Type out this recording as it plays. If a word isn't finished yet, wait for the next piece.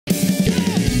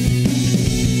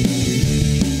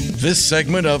This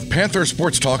segment of Panther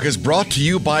Sports Talk is brought to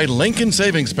you by Lincoln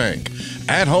Savings Bank.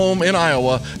 At home in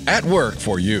Iowa, at work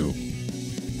for you.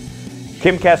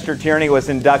 Kester Tierney was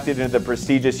inducted into the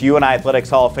prestigious UNI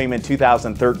Athletics Hall of Fame in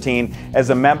 2013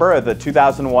 as a member of the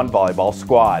 2001 volleyball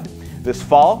squad. This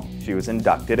fall, she was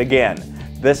inducted again,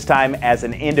 this time as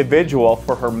an individual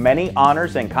for her many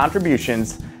honors and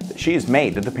contributions that she has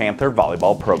made to the Panther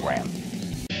Volleyball program.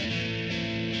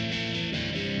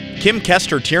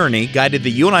 Kester Tierney guided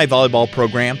the UNI volleyball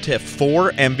program to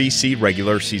 4 MVC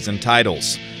regular season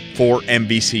titles, 4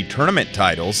 MVC tournament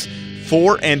titles,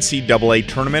 4 NCAA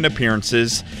tournament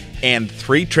appearances, and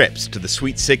 3 trips to the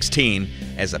Sweet 16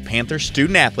 as a Panther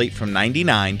student athlete from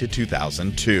 '99 to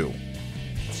 2002.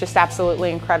 It's just absolutely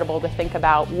incredible to think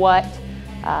about what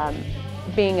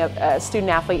being a student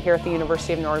athlete here at the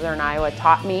University of Northern Iowa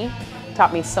taught me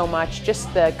so much.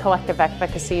 Just the collective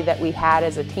efficacy that we had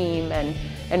as a team and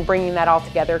bringing that all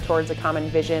together towards a common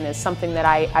vision is something that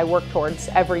I work towards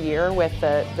every year with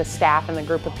the staff and the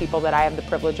group of people that I have the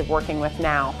privilege of working with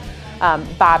now.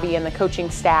 Bobby and the coaching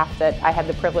staff that I had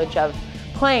the privilege of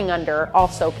playing under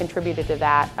also contributed to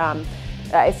that.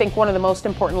 I think one of the most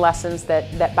important lessons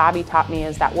that Bobby taught me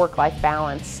is that work-life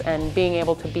balance and being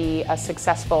able to be a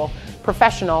successful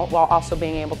professional while also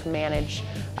being able to manage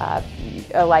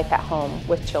a life at home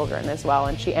with children as well,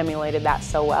 and she emulated that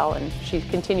so well, and she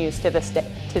continues to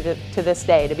this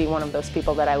day to be one of those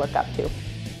people that I look up to.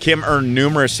 Kim earned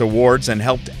numerous awards and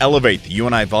helped elevate the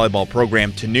UNI volleyball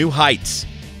program to new heights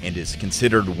and is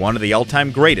considered one of the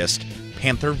all-time greatest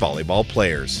Panther volleyball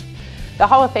players. The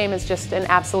Hall of Fame is just an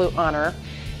absolute honor,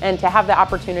 and to have the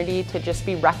opportunity to just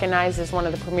be recognized as one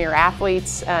of the premier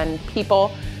athletes and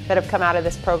people that have come out of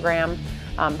this program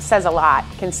says a lot,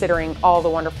 considering all the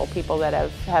wonderful people that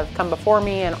have come before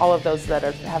me and all of those that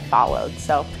have followed.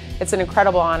 So it's an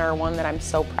incredible honor, one that I'm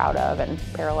so proud of and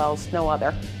parallels no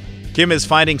other. Kim is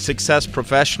finding success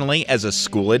professionally as a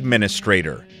school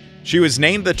administrator. She was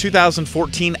named the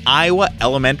 2014 Iowa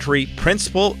Elementary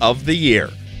Principal of the Year,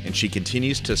 and she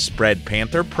continues to spread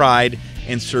Panther pride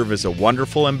and serve as a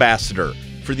wonderful ambassador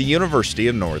for the University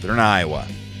of Northern Iowa.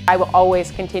 I will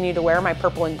always continue to wear my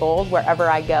purple and gold wherever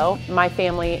I go. My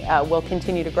family will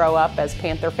continue to grow up as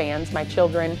Panther fans. My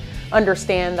children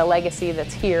understand the legacy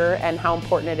that's here and how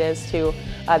important it is to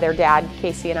their dad,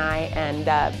 Casey, and I,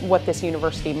 and what this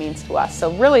university means to us.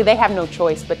 So really they have no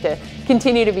choice but to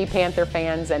continue to be Panther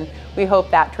fans, and we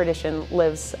hope that tradition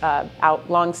lives out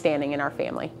long-standing in our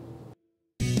family.